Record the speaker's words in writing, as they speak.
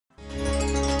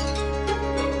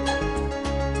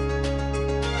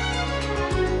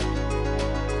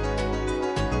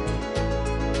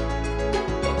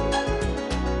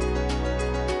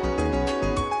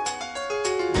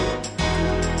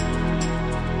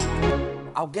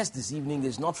Our guest this evening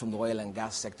is not from the oil and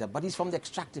gas sector, but he's from the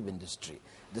extractive industry.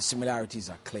 The similarities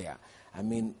are clear. I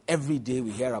mean, every day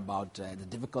we hear about the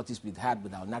difficulties we've had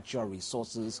with our natural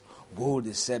resources. Gold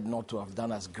is said not to have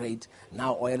done as great.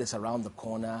 Now oil is around the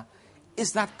corner.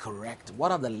 Is that correct?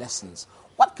 What are the lessons?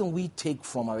 What can we take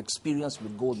from our experience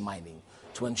with gold mining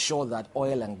to ensure that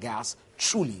oil and gas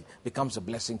truly becomes a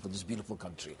blessing for this beautiful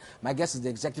country? My guest is the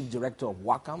Executive Director of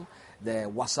WACAM, the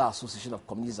Wasa Association of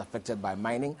Communities Affected by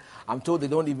Mining. I'm told they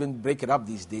don't even break it up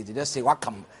these days. They just say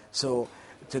WACAM. So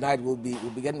tonight we'll be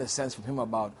getting a sense from him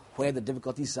about where the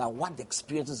difficulties are, what the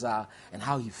experiences are, and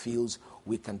how he feels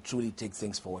we can truly take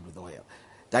things forward with oil.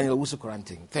 Daniel Owusu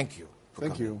Kroanteng, thank you.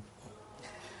 Thank you.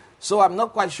 So I'm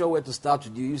not quite sure where to start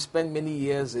with you. You spent many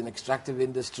years in extractive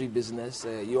industry business.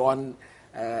 You're on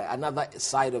another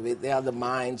side of it. There are the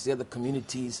mines, there are the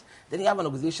communities. Then you have an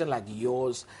organization like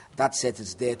yours that says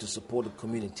it's there to support the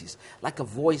communities, like a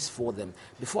voice for them.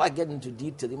 Before I get into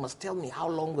detail, you must tell me, how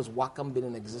long has WACAM been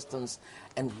in existence,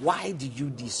 and why did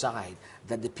you decide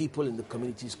that the people in the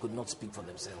communities could not speak for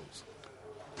themselves?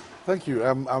 Thank you.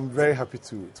 I'm very happy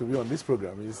to be on this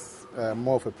program. It's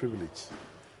more of a privilege.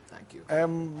 Thank you.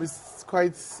 It's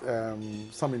quite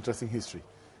some interesting history.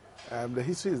 The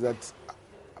history is that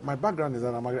my background is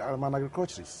that I'm an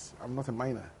agriculturist. I'm not a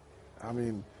miner. I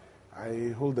mean,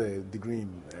 I hold a degree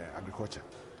in agriculture.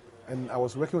 And I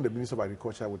was working with the Minister of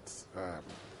Agriculture with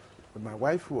my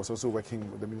wife, who was also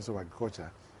working with the Minister of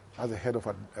Agriculture as the head of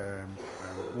a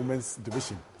women's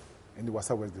division in the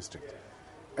Wasa West District.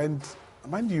 And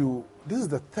mind you, this is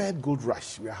the third gold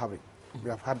rush we are having. We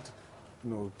have had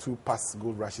two past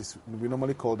gold rushes. We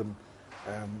normally call them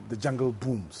the jungle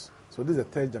booms. So this is the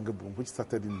third jungle boom, which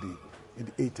started in the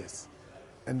 80s.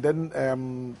 And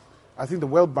then I think the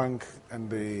World Bank and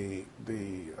the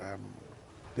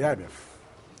IMF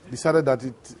decided that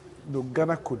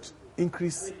Ghana could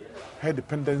increase her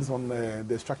dependence on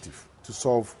the extractive to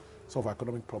solve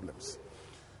economic problems.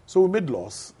 So we made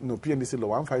laws, PNDC Law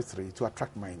 153, to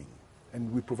attract mining,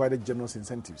 and we provided generous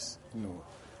incentives.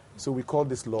 So we called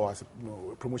this law as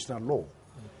a promotional law.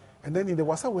 And then in the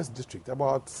Wasa West District,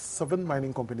 about 7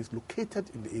 mining companies located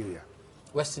in the area.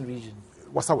 Western region.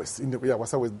 Wasa West,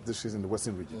 Wasa West District in the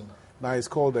Western region. Now it's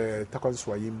called the Takwan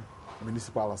Swayim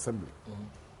Municipal Assembly.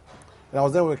 And I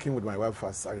was there working with my wife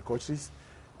as agriculturist,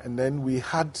 and then we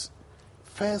had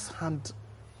first-hand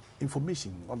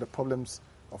information on the problems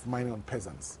of mining on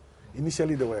peasants.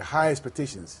 Initially, there were high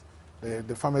expectations.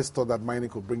 The farmers thought that mining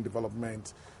could bring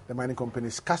development. The mining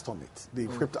companies cast on it. They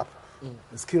whipped up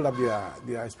and scaled up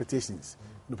their expectations.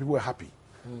 People were happy.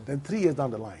 Then 3 years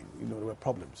down the line, there were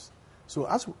problems. So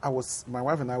as my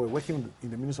wife and I were working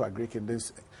in the Ministry of Agriculture and then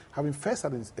having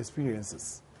first-hand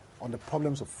experiences on the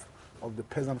problems of the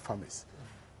peasant farmers,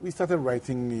 we started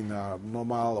writing in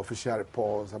normal official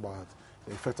reports about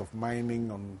the effect of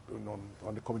mining on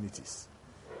the communities.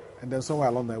 And then somewhere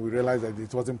along there, we realized that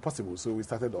it was impossible, so we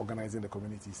started organizing the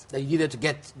communities. That you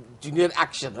needed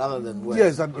action rather than words.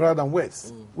 Yes, rather than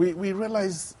words. We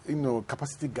realized,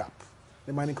 capacity gap.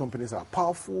 The mining companies are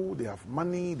powerful, they have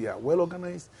money, they are well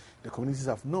organized. The communities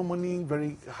have no money,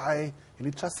 very high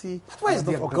illiteracy. Where is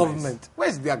their government? Where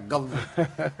is their government?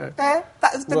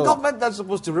 That's the government that's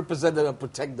supposed to represent them and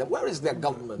protect them. Where is their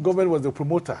government? Government was the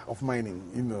promoter of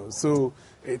mining, So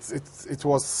it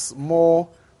was more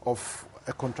of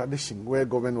a contradiction where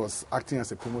government was acting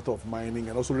as a promoter of mining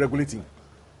and also regulating.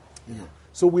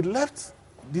 So we left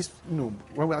this,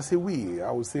 when I say we,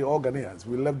 I would say all Ghanaians,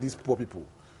 we left these poor people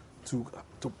to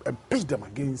impeach them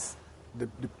against the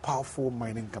powerful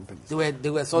mining companies. They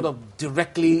were sort of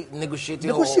directly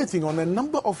negotiating on a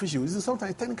number of issues.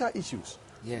 Sometimes technical issues.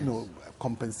 Yes.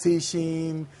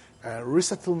 Compensation,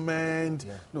 resettlement.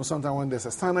 Sometimes when there's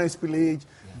a cyanide spillage,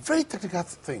 very technical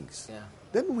things. Yeah.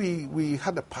 Then we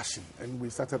had a passion and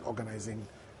we started organizing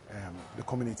the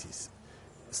communities.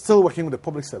 Still working with the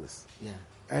public service. Yeah.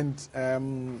 And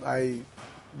I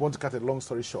want to cut a long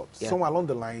story short. Somewhere along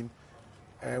the line,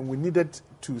 we needed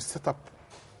to set up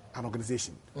an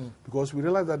organization because we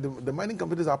realized that the mining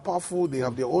companies are powerful. They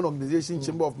have their own organization,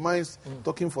 Chamber of Mines,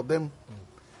 talking for them.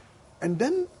 And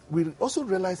then we also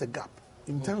realized a gap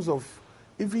in terms of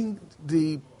even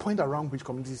the point around which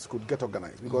communities could get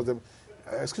organized. Because,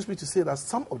 excuse me to say that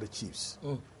some of the chiefs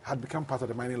had become part of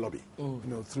the mining lobby,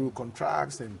 through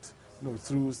contracts and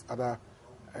through other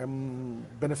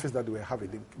benefits that they were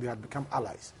having. They had become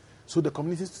allies. So the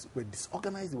communities were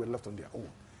disorganized, they were left on their own.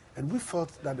 And we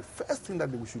felt that the first thing that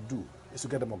we should do is to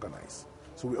get them organized.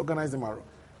 So we organized them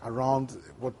around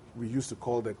what we used to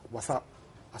call the Wasa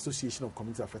Association of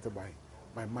Communities Affected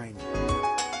by Mining.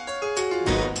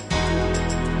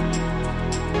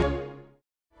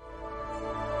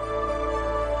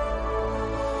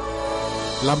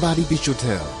 Labadi Beach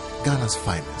Hotel, Ghana's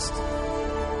finest.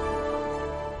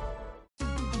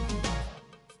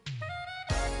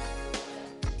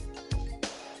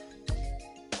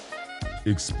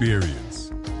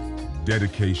 Experience,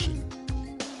 dedication,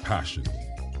 passion.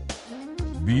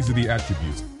 These are the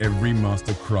attributes every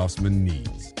master craftsman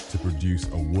needs to produce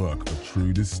a work of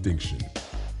true distinction.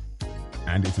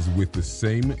 And it is with the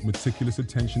same meticulous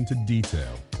attention to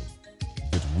detail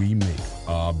that we make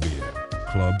our beer,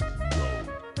 Club Gold.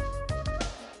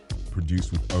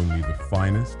 Produced with only the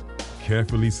finest,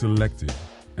 carefully selected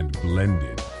and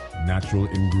blended natural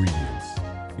ingredients,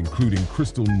 including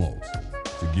crystal malt,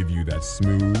 to give you that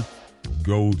smooth,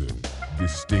 golden,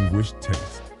 distinguished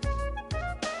taste.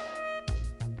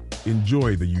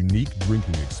 Enjoy the unique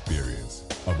drinking experience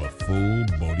of a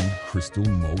full-bodied crystal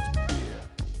malt beer.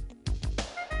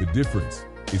 The difference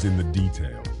is in the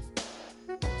detail.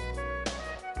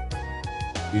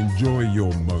 Enjoy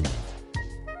your moment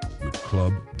with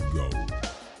Club Gold.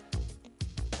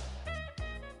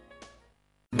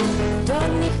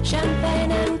 Don't need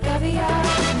champagne and caviar,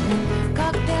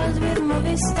 cocktails with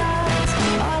movie stars.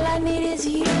 All I need is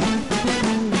you.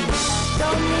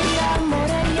 Don't need a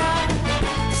motor yacht,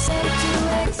 send to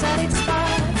exotic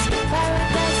spots.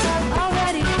 Paradise I've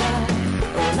already got.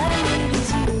 All I need is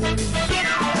you.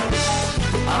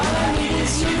 All I need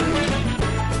is you.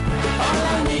 All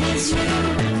I need is you.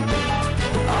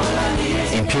 All I need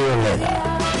is you. Imperial Leather,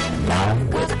 now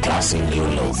with classy new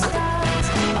look.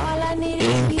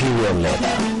 Imperial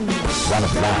Leather, one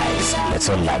of life's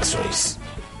little luxuries.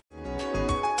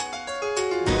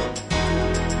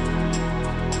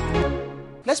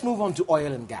 Let's move on to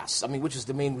oil and gas, which is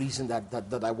the main reason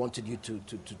that I wanted you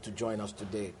to join us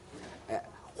today.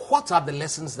 What are the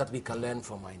lessons that we can learn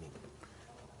from mining?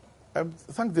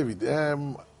 Thanks, David.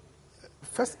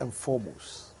 First and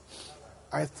foremost,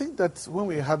 I think that when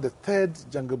we had the third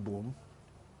jungle boom,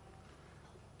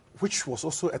 which was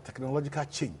also a technological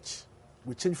change,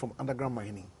 we changed from underground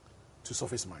mining to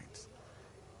surface mines.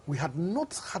 We had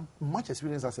not had much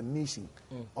experience as a nation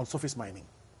on surface mining.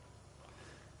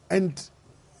 And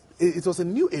it was a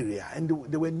new area, and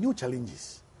there were new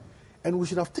challenges. And we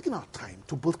should have taken our time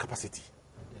to build capacity.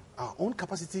 Our own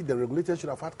capacity, the regulators should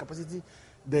have had capacity,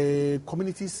 the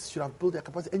communities should have built their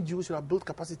capacity, NGOs should have built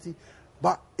capacity.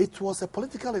 But it was a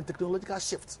political and technological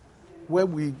shift where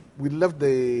we left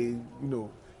the,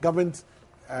 government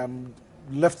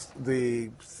left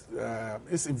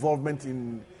its involvement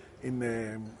in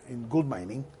gold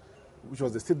mining, which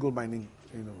was the state gold mining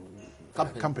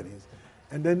companies,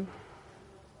 and then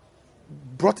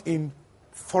brought in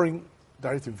foreign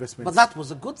direct investment. But that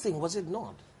was a good thing, was it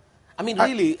not?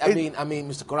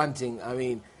 Mr.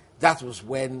 Kroanteng, that was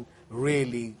when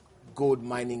really gold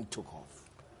mining took off.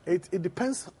 It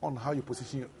depends on how you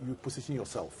position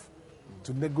yourself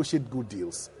to negotiate good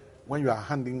deals when you are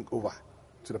handing over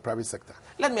to the private sector.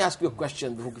 Let me ask you a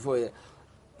question before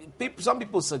some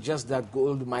people suggest that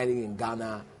gold mining in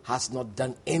Ghana has not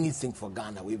done anything for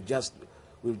Ghana. We've just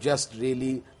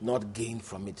really not gained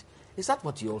from it. Is that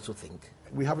what you also think?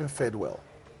 We haven't fared well.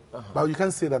 But you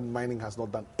can't say that mining has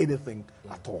not done anything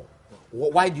at all.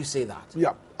 Why do you say that?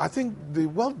 Yeah, I think the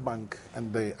World Bank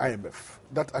and the IMF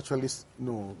that actually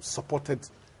supported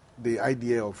the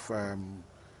idea of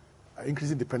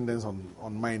increasing dependence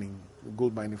on mining,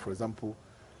 gold mining, for example,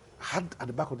 had at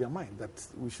the back of their mind that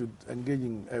we should engage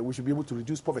in, we should be able to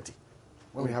reduce poverty.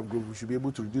 When we have growth, we should be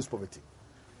able to reduce poverty.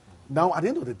 Now, at the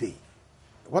end of the day,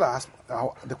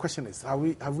 the question is, have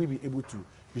we been able to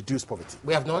reduce poverty?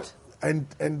 We have not. And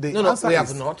the answer we is,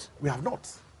 have not. We have not.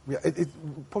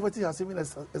 Poverty has even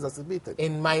exacerbated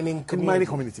in mining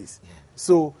communities. Yeah.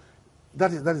 So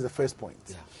that is the first point.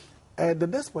 Yeah. The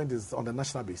next point is on the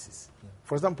national basis. Yeah.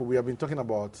 For example, we have been talking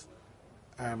about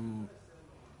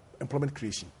employment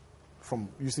creation from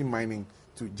using mining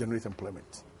to generate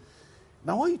employment.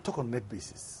 Now, when you talk on net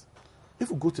basis, if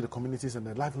we go to the communities and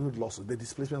the livelihood losses, the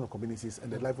displacement of communities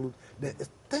and the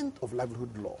extent of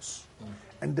livelihood loss,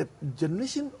 and the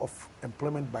generation of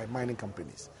employment by mining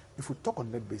companies, if we talk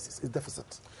on net basis, it's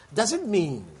deficit. Does it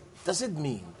mean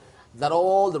that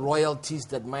all the royalties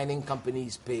that mining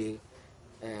companies pay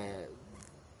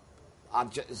are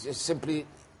just simply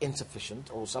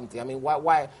insufficient or something?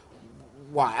 Why?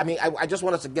 I just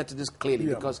want us to get to this clearly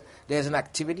because there's an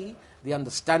activity. The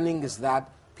understanding is that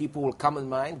people will come and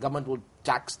mine, government will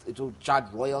tax, it will charge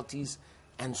royalties,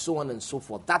 and so on and so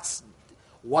forth. That's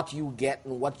what you get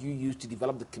and what you use to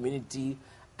develop the community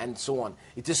and so on.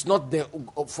 It is not the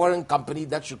foreign company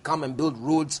that should come and build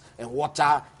roads and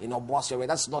water in Obosi area.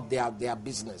 That's not their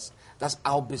business. That's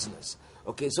our business.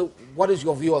 Okay, so what is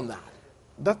your view on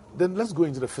that? Then let's go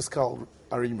into the fiscal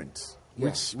arrangement.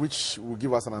 which will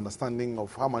give us an understanding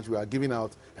of how much we are giving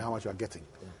out and how much we are getting.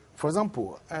 Yeah. For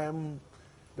example,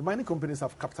 the mining companies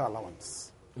have capital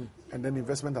allowance and then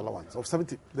investment allowance of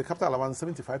 70. The capital allowance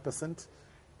 75%,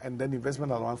 and then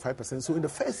investment allowance 5%. So in the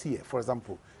first year, for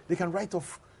example, they can write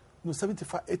off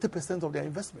 80% of their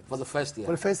investment for the first year.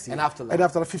 For the first year, and after that,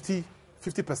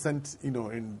 50%,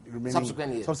 in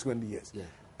remaining subsequent years. Yeah.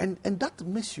 And that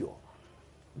makes sure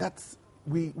that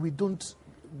we don't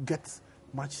get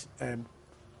much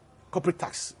corporate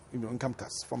tax, income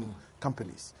tax from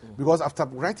companies. Because after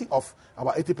writing off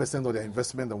about 80% of their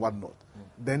investment and whatnot,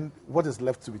 then what is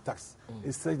left to be taxed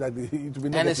is such that it will be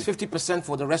negative. And it's 50%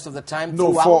 for the rest of the time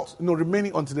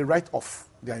remaining until they write off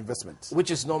their investment.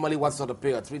 Which is normally what sort of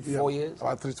period? 3 to 4 years?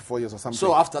 About 3 to 4 years or something.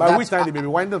 So after by that, which time they may be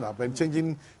winding up and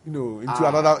changing,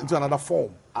 into another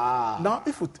form. Now,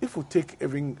 if we take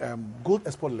even gold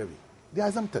export levy, they are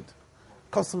exempted.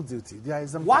 Customs duty, they are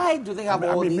exempted. Why do they have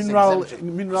all these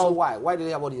exemptions? So why do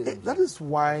they have all these exemptions? That is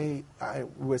why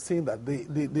we were saying that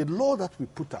the law that we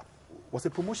put up was a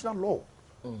promotional law.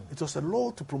 It was a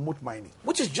law to promote mining.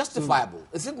 Which is justifiable,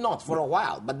 is it not, for a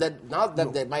while? But then now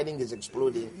that the mining is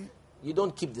exploding, you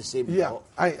don't keep the same law.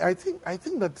 I think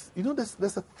that,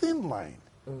 there's a thin line.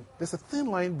 There's a thin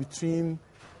line between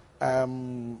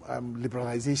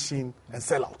liberalization and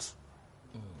sellout.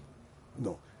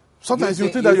 No. Sometimes you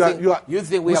think that you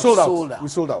think we have sold out. We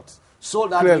sold out.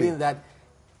 Sold out meaning that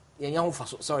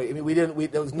sorry,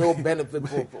 there was no benefit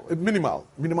for minimal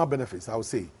benefits, I would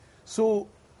say. So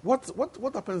what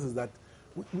happens is that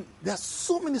there are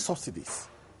so many subsidies.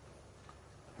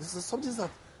 There's subsidies that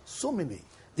so many.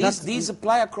 These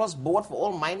apply across board for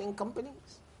all mining companies?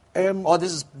 Or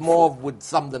this is more with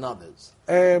some than others?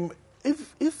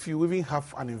 If you even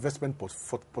have an investment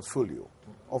portfolio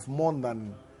of more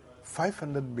than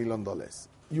 $500 million,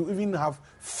 you even have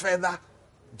further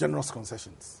generous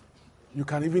concessions. You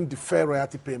can even defer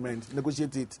royalty payment,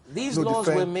 negotiate it. These laws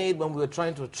were made when we were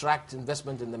trying to attract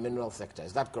investment in the mineral sector.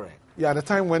 Is that correct? Yeah, at the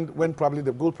time when probably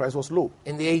the gold price was low.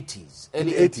 In the 80s?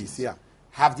 Early 80s, yeah.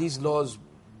 Have these laws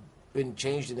been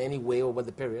changed in any way over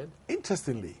the period?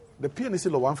 Interestingly, the PNDC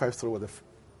Law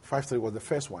 153 was the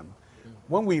first one.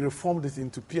 When we reformed it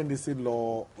into PNDC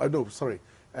Law,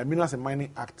 Minerals and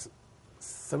Mining Act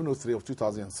 703 of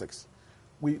 2006,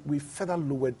 we further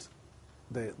lowered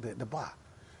the bar.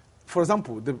 For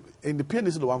example, in the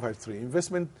PNDC Law 153,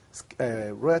 investment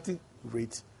royalty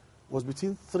rate was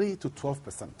between 3 to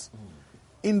 12%.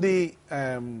 In the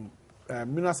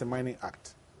Minerals and Mining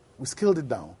Act, we scaled it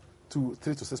down to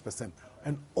 3 to 6%,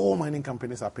 and all mining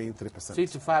companies are paying 3%. 3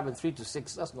 to 5 and 3 to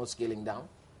 6, that's not scaling down?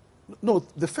 No,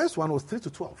 the first one was 3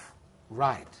 to 12.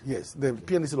 Right. Yes, the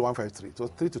PNDC Law 153, it was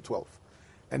 3 to 12.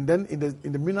 And then in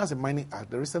the Minerals and Mining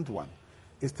Act, the recent one,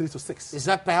 is 3 to 6. Is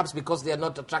that perhaps because they are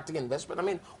not attracting investment? I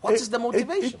mean, what is the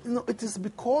motivation? It is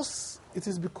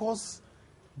because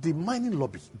the mining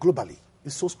lobby globally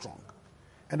is so strong.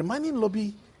 And the mining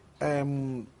lobby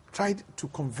tried to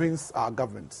convince our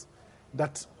governments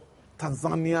that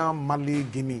Tanzania, Mali,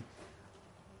 Guinea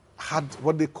had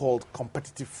what they called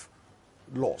competitive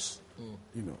laws,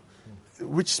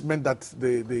 which meant that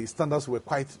the standards were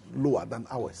quite lower than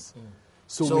ours.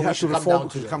 So we had to reform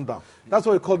to come down. That's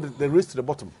what we call the race to the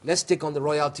bottom. Let's take on the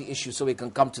royalty issue so we can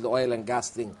come to the oil and gas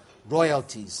thing.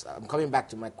 Royalties. I'm coming back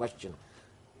to my question.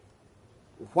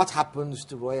 What happens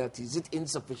to royalties? Is it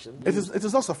insufficient? It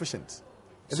is not sufficient.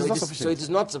 So it is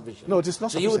not sufficient? No, it is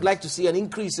not sufficient. So you would like to see an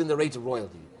increase in the rate of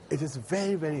royalty? It is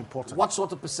very, very important. What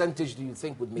sort of percentage do you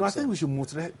think would make sense? I think we should move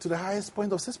to the highest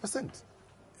point of 6%.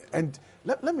 And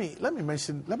let me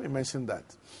mention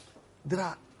that there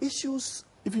are issues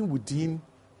even within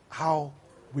how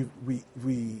we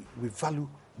value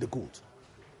the gold,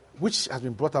 which has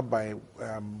been brought up by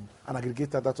an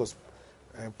aggregator that was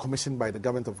commissioned by the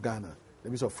government of Ghana, the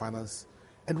Ministry of Finance.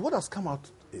 And what has come out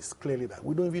is clearly that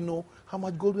we don't even know how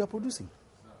much gold we are producing.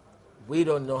 We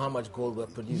don't know how much gold we're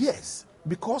producing? Yes,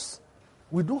 because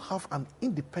we don't have an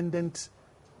independent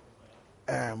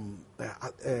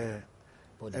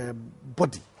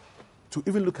body to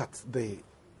even look at the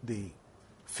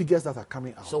figures that are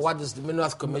coming out. So what does the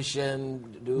Minerals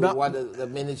Commission do? Now, what does the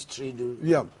ministry do?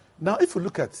 Yeah. Now, if you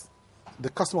look at the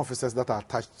custom officers that are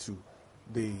attached to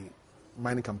the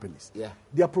mining companies,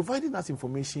 they are providing us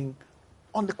information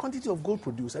on the quantity of gold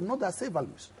produced and not their sale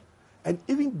values. And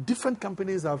even different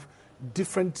companies have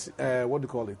different,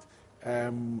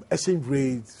 exchange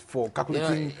rates for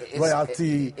calculating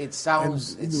royalty. It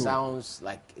sounds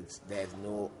like there's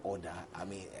no order.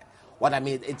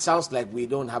 It sounds like we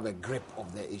don't have a grip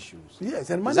of the issues. Yes,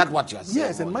 is that what you're saying?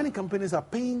 Yes, and mining companies are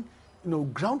paying,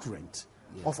 ground rent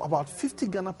of about 50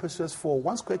 Ghana pesos for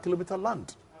 1 square kilometer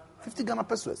land. 50 Ghana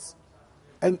pesos.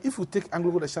 And if you take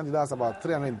Anglo Ashanti, that's about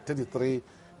 333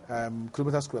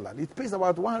 kilometers square land. It pays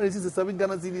about 167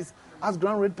 Ghana cedis as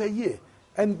ground rate per year.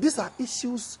 And these are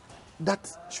issues that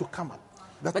should come up,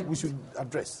 that we should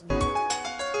address.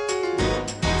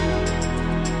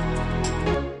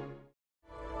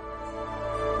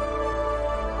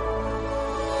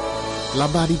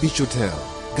 Labadi Beach Hotel,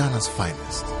 Ghana's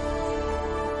finest.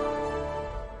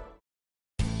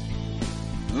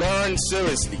 Learn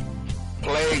seriously,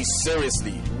 play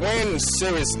seriously, win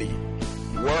seriously,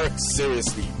 work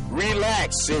seriously,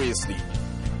 relax seriously,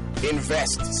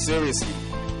 invest seriously,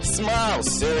 smile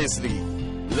seriously,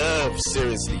 love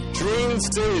seriously, dream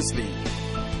seriously.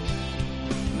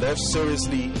 Live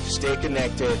seriously, stay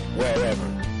connected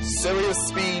wherever. Serious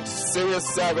speed, serious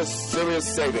service,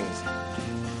 serious savings.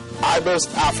 iBurst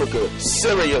Africa,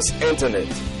 serious internet.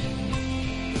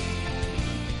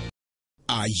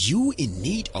 Are you in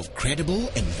need of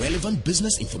credible and relevant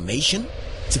business information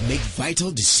to make vital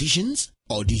decisions?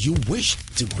 Or do you wish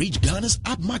to reach Ghana's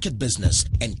upmarket business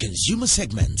and consumer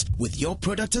segment with your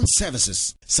product and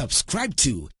services? Subscribe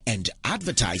to and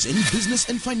advertise in Business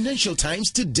and Financial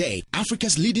Times today,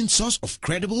 Africa's leading source of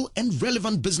credible and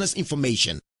relevant business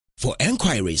information. For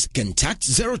enquiries, contact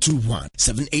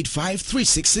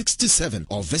 021-785-3667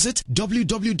 or visit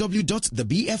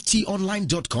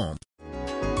www.thebftonline.com.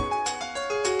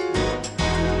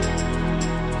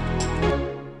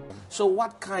 So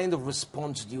what kind of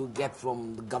response do you get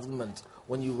from the government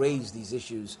when you raise these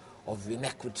issues of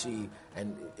inequity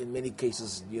and in many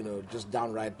cases, just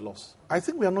downright loss? I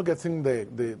think we are not getting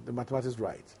the mathematics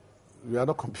right. We are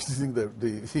not computing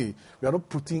we are not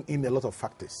putting in a lot of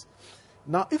factors.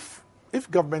 Now, if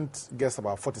government gets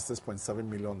about $46.7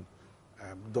 million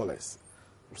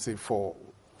say from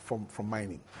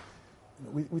mining,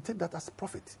 we take that as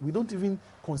profit. We don't even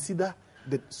consider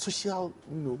the social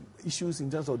issues in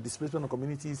terms of displacement of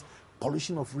communities,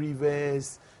 pollution of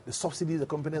rivers, the subsidies the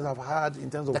companies have had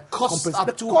in terms of the costs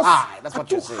are too high. That's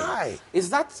what you're saying. High. Is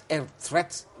that a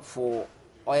threat for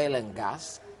oil and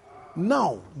gas?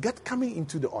 Now, coming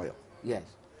into the oil. Yes.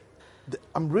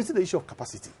 I'm raising the issue of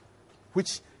capacity,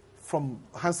 which from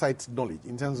hindsight knowledge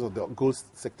in terms of the gold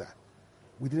sector,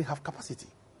 we didn't have capacity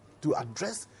to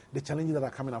address the challenges that are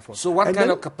coming up from. So what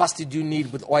kind of capacity do you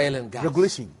need with oil and gas?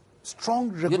 Regulation.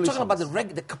 Strong regulation. You're talking about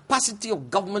the capacity of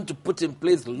government to put in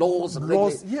place laws and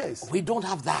regulations. Yes. We don't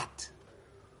have that.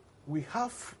 We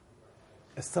have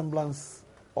a semblance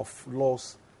of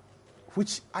laws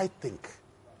which I think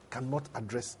cannot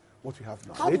address what we have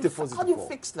now. How do you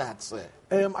fix that, sir?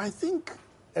 I think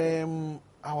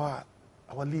our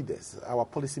leaders, our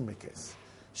policymakers,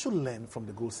 should learn from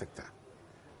the gold sector,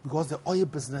 because the oil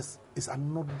business is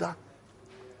another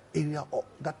area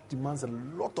that demands a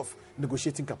lot of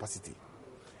negotiating capacity.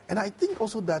 And I think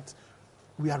also that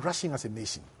we are rushing as a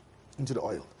nation into the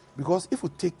oil, because if we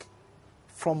take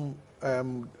from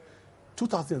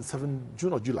 2007,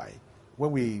 June or July,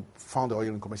 when we found the oil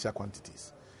in commercial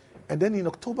quantities, and then in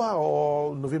October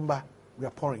or November, we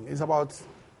are pouring. It's about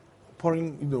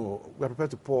pouring, we are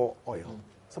prepared to pour oil.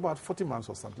 It's about 40 months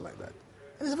or something like that.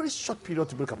 And it's a very short period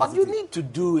to build capacity. But you need to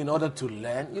do in order to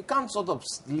learn. You can't sort of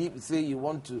say you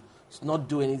want to not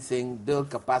do anything, build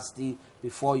capacity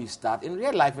before you start. In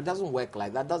real life, it doesn't work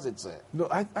like that, does it, sir? No,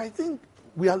 I think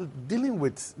we are dealing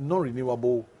with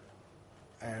non-renewable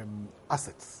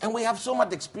assets. And we have so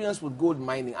much experience with gold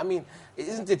mining. I mean,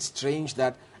 isn't it strange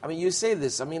that, you say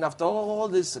this, after all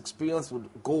this experience with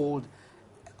gold,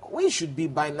 we should be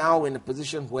by now in a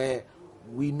position where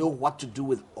we know what to do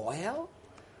with oil?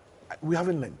 We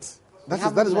haven't learned.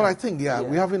 That is what I think, yeah,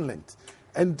 we haven't learned.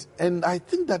 And I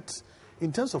think that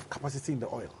in terms of capacity in the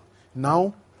oil,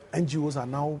 now NGOs are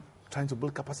now trying to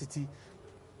build capacity,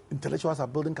 intellectuals are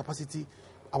building capacity,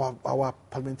 our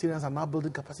parliamentarians are now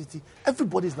building capacity.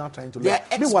 Everybody is now trying to learn.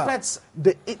 Experts.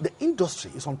 Meanwhile, the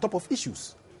industry is on top of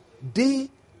issues. They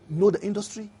know the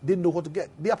industry, they know what to get.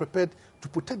 They are prepared to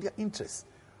protect their interests.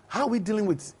 How are we dealing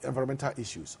with environmental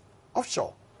issues?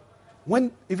 Offshore,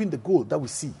 when even the gold that we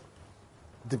see,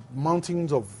 the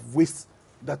mountains of waste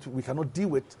that we cannot deal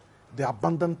with, the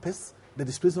abandoned pests, the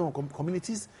displacement of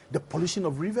communities, the pollution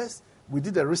of rivers, we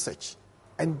did the research,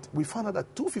 and we found out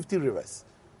that 250 rivers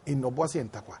in Obuasi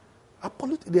and Takwa are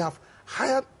polluted. They have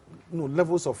higher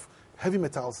levels of heavy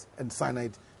metals and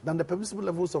cyanide than the permissible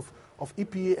levels of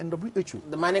EPA and WHO.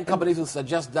 The mining companies will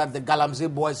suggest that the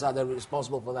Galamsey boys are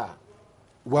responsible for that.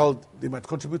 Well, they might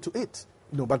contribute to it,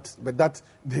 but that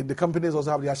the companies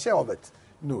also have their share of it.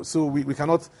 So we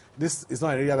cannot. This is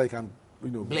not an area that you can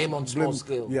blame on small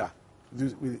scale. Yeah.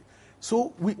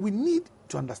 So we need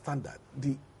to understand that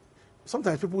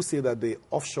sometimes people say that the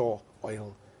offshore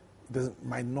oil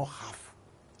might not have.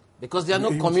 Because there are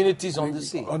no communities on the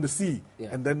sea. On the sea. Yeah.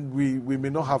 And then we may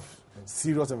not have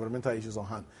serious environmental issues on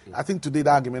hand. Yeah. I think today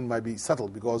the argument might be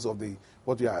settled because of the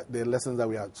lessons that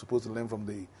we are supposed to learn from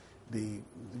the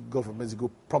Gulf of Mexico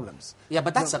problems. Yeah,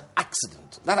 but that's an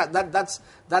accident.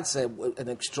 That's an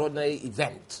extraordinary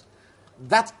event.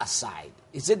 That aside,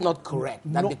 is it not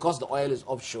correct that because the oil is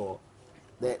offshore,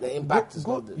 the impact is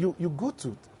not... You go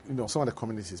to some of the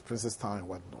communities, Princess Town and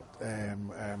whatnot,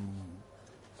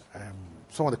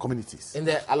 some of the communities.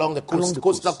 Along the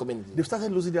coastal communities. They've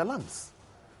started losing their lands.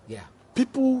 Yeah.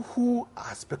 People who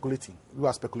are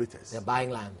speculators. They're buying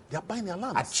land. They're buying their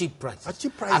lands. At cheap prices. At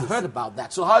cheap prices. I've heard about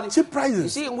that. So how do cheap prices. You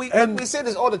see, we say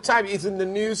this all the time. It's in the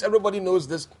news. Everybody knows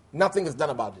this. Nothing is done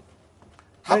about it.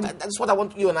 That's what I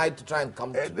want you and I to try and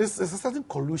come to. There's a certain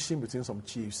collusion between some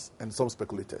chiefs and some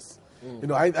speculators.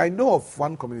 I know of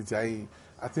one community.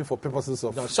 I think for purposes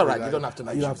of... No, it's all right. You don't have to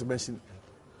mention. You don't have to mention.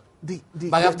 But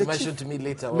you have to mention to me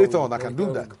later. Later on, I can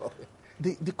do that.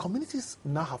 The communities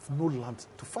now have no land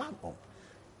to farm on.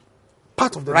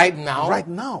 Part of the right now. Right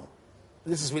now.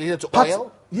 This is related to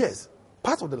oil. Yes,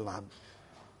 part of the land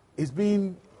is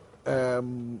being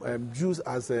used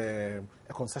as a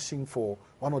concession for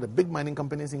one of the big mining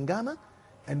companies in Ghana,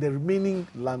 and the remaining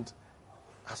land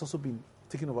has also been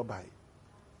taken over by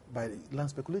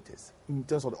land speculators in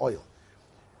terms of the oil.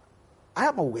 I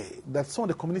am aware that some of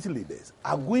the community leaders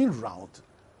are going around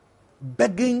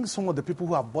begging some of the people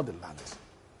who have bought the land,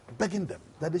 begging them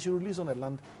that they should release on the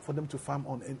land for them to farm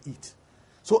on and eat.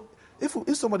 So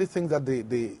if somebody thinks that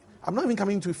I'm not even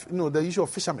coming to the issue of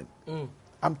fishermen.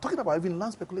 I'm talking about even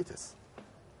land speculators,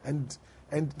 and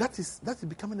that is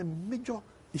becoming a major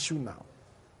issue now.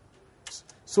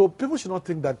 So people should not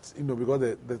think that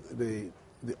because the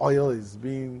oil is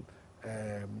being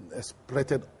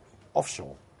exploited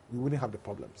offshore, we wouldn't have the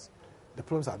problems. The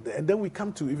problems are there. And then we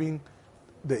come to even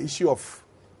the issue of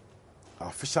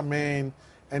fishermen,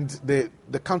 and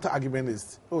the counter argument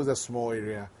is, it's a small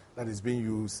area that is being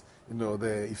used,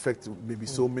 the effect may be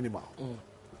so minimal.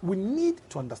 We need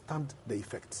to understand the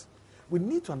effects. We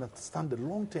need to understand the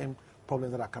long-term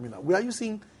problems that are coming up. We are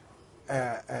using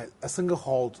a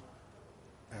single-hauled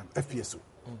FPSO.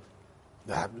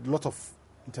 There are a lot of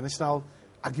international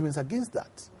arguments against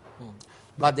that.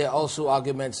 But there are also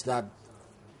arguments that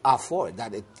are for it,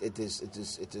 that it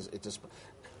is.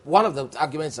 One of the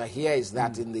arguments I hear is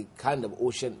that in the kind of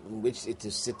ocean in which it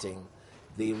is sitting,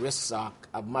 the risks are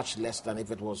much less than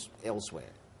if it was elsewhere.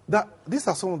 These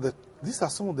are some of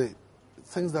the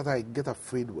things that I get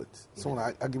afraid with. Some of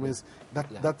the arguments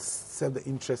that serve the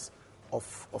interests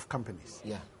of companies.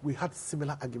 Yeah. We had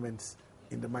similar arguments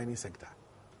in the mining sector.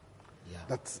 Yeah.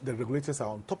 That the regulators are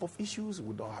on top of issues.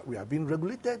 We are being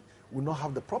regulated. We don't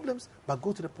have the problems, but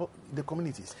go to the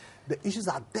communities. The issues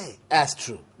are there. That's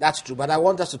true. But I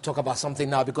want us to talk about something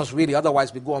now, because really,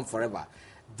 otherwise we go on forever.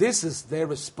 This is the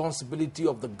responsibility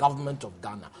of the government of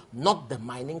Ghana, not the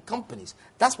mining companies.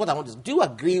 That's what I want to do. You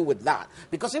agree with that?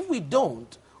 Because if we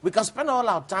don't, we can spend all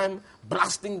our time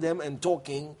blasting them and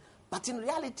talking, but in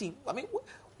reality,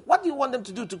 what do you want them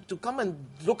to do? To come and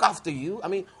look after you?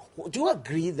 Do you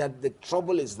agree that the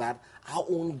trouble is that our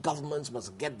own governments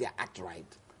must get their act right?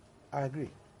 I agree.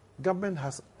 Government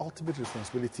has ultimate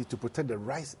responsibility to protect the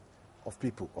rights of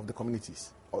people, of the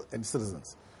communities and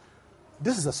citizens.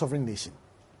 This is a sovereign nation.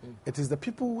 It is the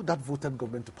people that voted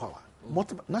government to power.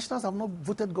 Nationals have not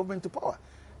voted government to power.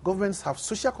 Governments have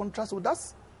social contracts with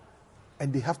us,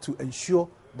 and they have to ensure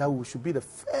that we should be the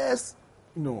first,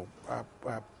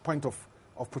 point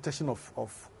of protection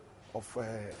of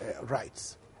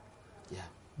rights. Yeah.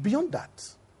 Beyond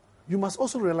that, you must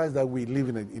also realize that we live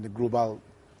in a global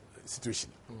situation.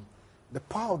 The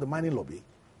power of the mining lobby,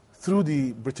 through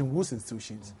the Bretton Woods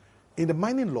institutions, in the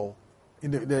mining law,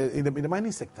 in the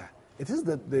mining sector, it is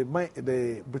the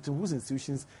Bretton Woods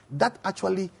institutions that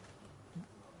actually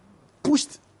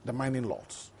pushed the mining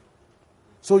laws.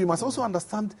 So you must also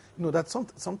understand, that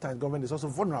sometimes government is also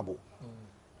vulnerable.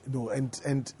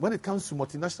 And when it comes to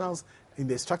multinationals in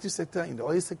the extractive sector, in the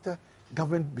oil sector,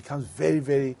 government becomes very,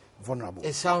 very vulnerable.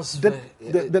 It sounds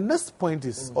the next point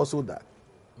is also that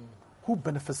who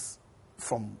benefits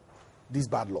from these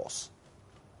bad laws?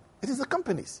 It is the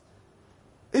companies.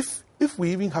 If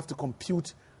we even have to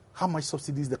compute how much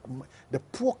subsidies the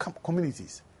poor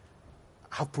communities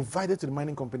have provided to the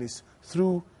mining companies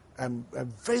through a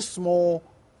very small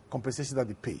compensation that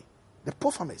they pay, the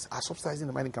poor farmers are subsidizing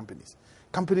the mining companies.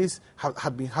 Companies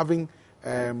have been having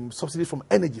subsidies from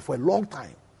energy for a long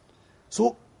time.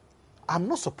 So I'm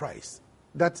not surprised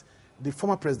that the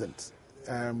former president,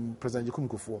 President Yakubu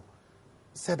Kufuor,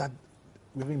 said that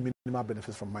we're having minimal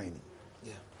benefits from mining.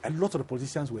 Yeah. A lot of the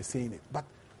politicians were saying it. But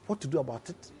what to do about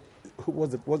it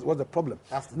was the problem.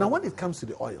 Now, when it comes to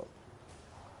the oil,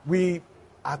 we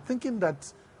are thinking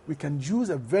that we can use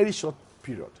a very short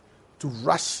period to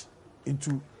rush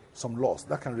into some laws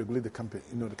that can regulate the company,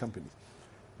 the companies.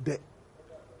 The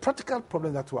practical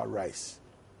problem that will arise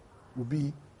will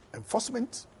be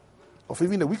enforcement of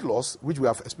even the weak laws, which we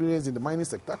have experienced in the mining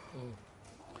sector,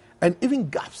 and even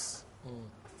gaps,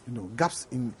 gaps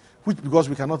in which, because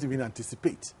we cannot even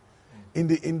anticipate. In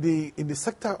the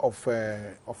sector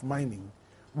of mining,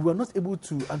 we were not able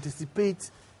to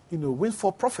anticipate,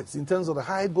 windfall profits in terms of the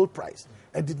high gold price,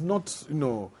 and did not,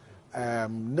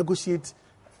 negotiate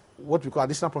what we call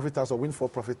additional profit tax or windfall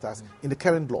profit tax in the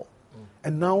current law.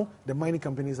 And now the mining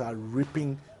companies are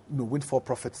reaping, windfall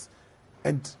profits,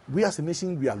 and we as a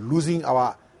nation, we are losing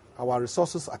our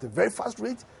resources at a very fast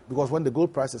rate, because when the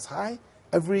gold price is high,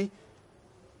 every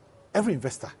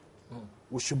investor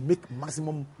we should make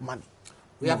maximum money.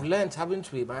 We have learned,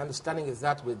 haven't we? My understanding is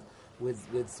that with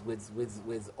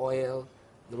oil,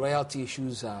 the royalty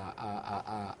issues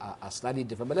are slightly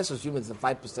different. But let's assume it's a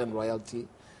 5% royalty.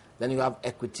 Then you have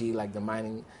equity like the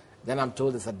mining. Then I'm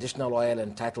told there's additional oil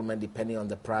entitlement depending on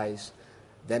the price.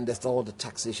 Then there's all the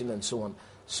taxation and so on.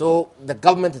 So the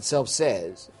government itself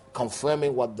says,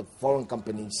 confirming what the foreign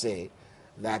companies say,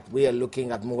 that we are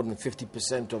looking at more than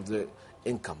 50% of the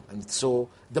income. And so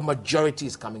the majority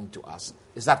is coming to us.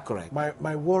 Is that correct?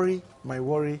 My worry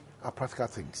are practical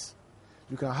things.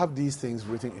 You can have these things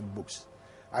written in books.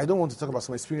 I don't want to talk about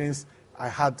some experience I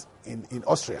had in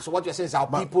Austria. So what you're saying is our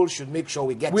people should make sure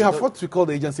we get we have what we call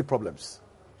the agency problems.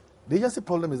 The agency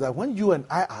problem is that when you and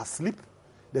I are asleep,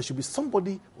 there should be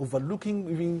somebody overlooking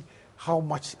even how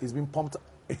much is being pumped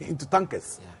into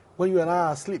tankers. Yeah. When you and I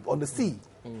are asleep on the sea,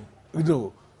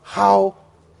 how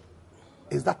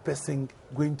is that person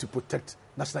going to protect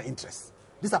national interests?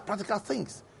 These are practical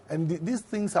things. And these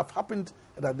things have happened,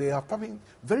 that they are happening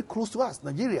very close to us,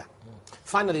 Nigeria.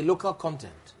 Finally, local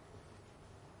content.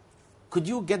 Could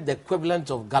you get the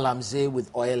equivalent of Galamsey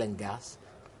with oil and gas?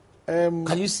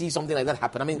 Can you see something like that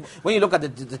happen? I mean, when you look at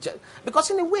because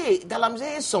in a way,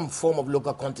 Galamsey is some form of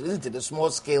local content, isn't it? The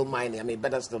small-scale mining. I mean,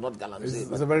 better still not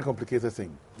Galamsey. It's a very complicated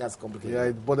thing. That's complicated. Yeah,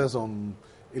 it borders on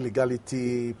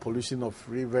illegality, pollution of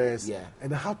rivers,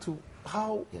 and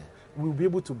how we'll be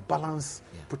able to balance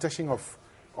protection of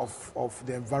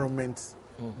the environment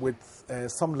with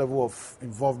some level of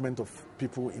involvement of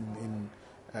people in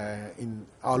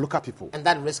our local people. And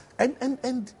that risk.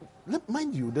 And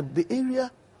mind you, the area,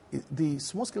 the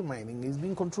small-scale mining is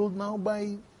being controlled now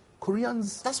by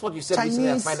Koreans. That's what you said Chinese,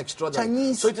 recently. I find extraordinary.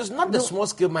 Chinese. So it is not the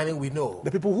small-scale mining we know.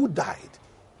 The people who died.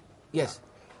 Yes.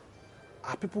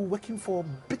 Are people working for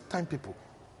big-time people.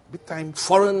 Big-time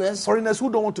foreigners who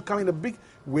don't want to come in a big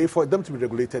way for them to be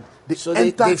regulated. They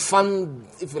fund,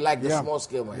 if you like, the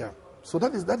small-scale mining. Yeah. So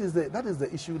that is the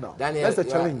issue now. Daniel, that's the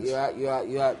challenge.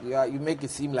 You make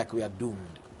it seem like we are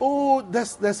doomed. Oh,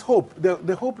 there's hope.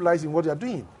 The hope lies in what you are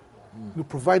doing. You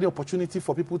provide the opportunity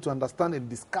for people to understand and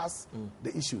discuss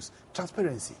the issues.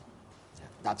 Transparency. Yeah,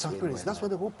 that's transparency. That's where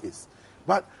the hope is.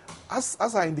 But as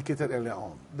I indicated earlier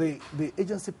on, the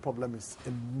agency problem is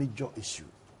a major issue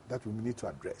that we need to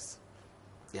address.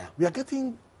 Yeah. We are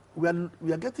getting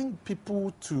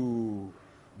people to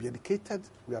be educated.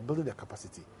 We are building their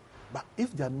capacity. But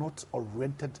if they are not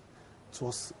oriented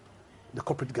towards the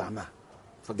corporate Ghana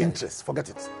forget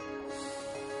it.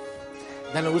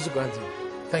 Then Owusu Kroanteng,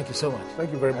 thank you so much.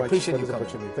 Thank you very much. I appreciate for you this coming.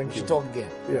 opportunity. Thank you. We should talk again.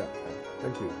 Yeah.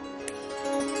 Thank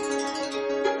you.